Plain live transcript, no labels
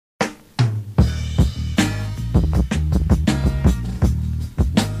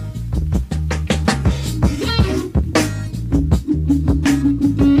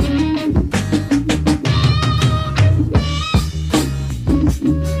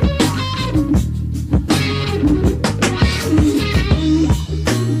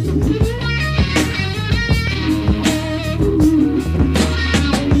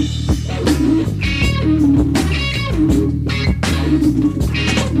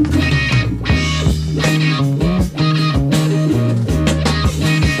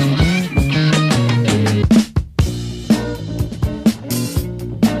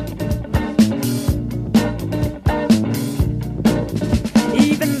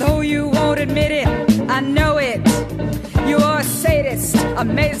A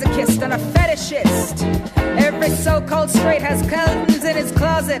masochist and a fetishist. Every so-called straight has skeletons in his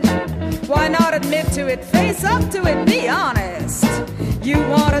closet. Why not admit to it? Face up to it, be honest. You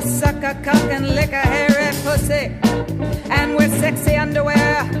wanna suck a cock and lick a hairy pussy and wear sexy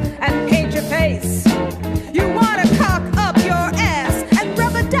underwear and paint your face. You wanna cock up your ass and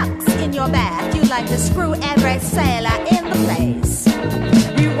rubber ducks in your bath. You like to screw every sailor in the place.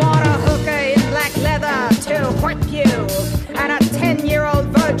 You want a hooker in black leather to whip you and a 10-year-old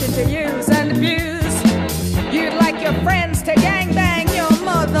virgin to use and abuse. You'd like your friends to gangbang your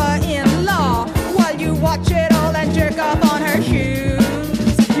mother-in-law while you watch it all and jerk off on her shoes.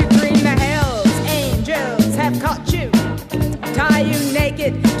 You dream the Hell's Angels have caught you, tie you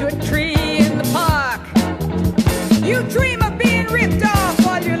naked to a tree in the park. You dream of being ripped off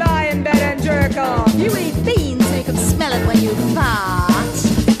while you lie in bed and jerk off. You eat beans so you can smell it when you fart.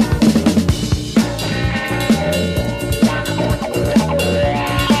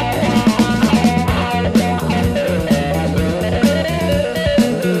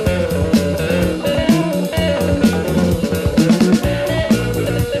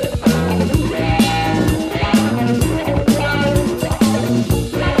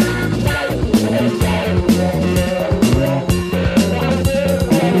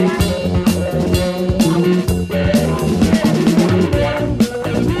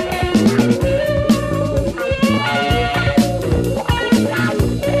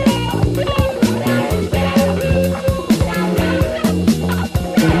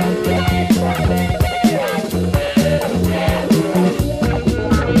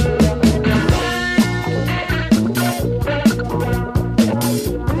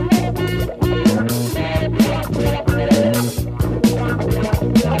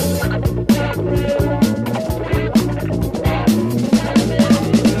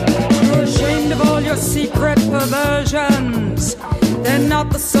 They're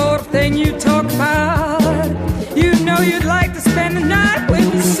not the sort of thing you talk about. You know you'd like to spend the night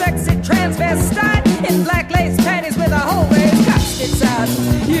with a sexy transvestite in black lace panties with a whole waist cut sticks out.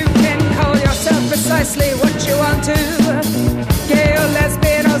 You can call yourself precisely what you want to, gay or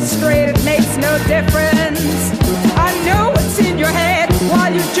lesbian or straight, it makes no difference. I know what's in your head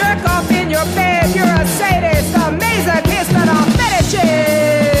while you jerk off in your bed. You're a sadist, a masochist, and a fetishist.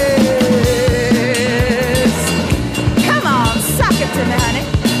 To me, honey.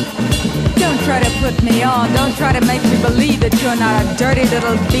 Don't try to put me on. Don't try to make me believe that you're not a dirty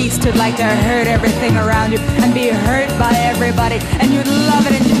little beast who'd like to hurt everything around you and be hurt by everybody, and you'd love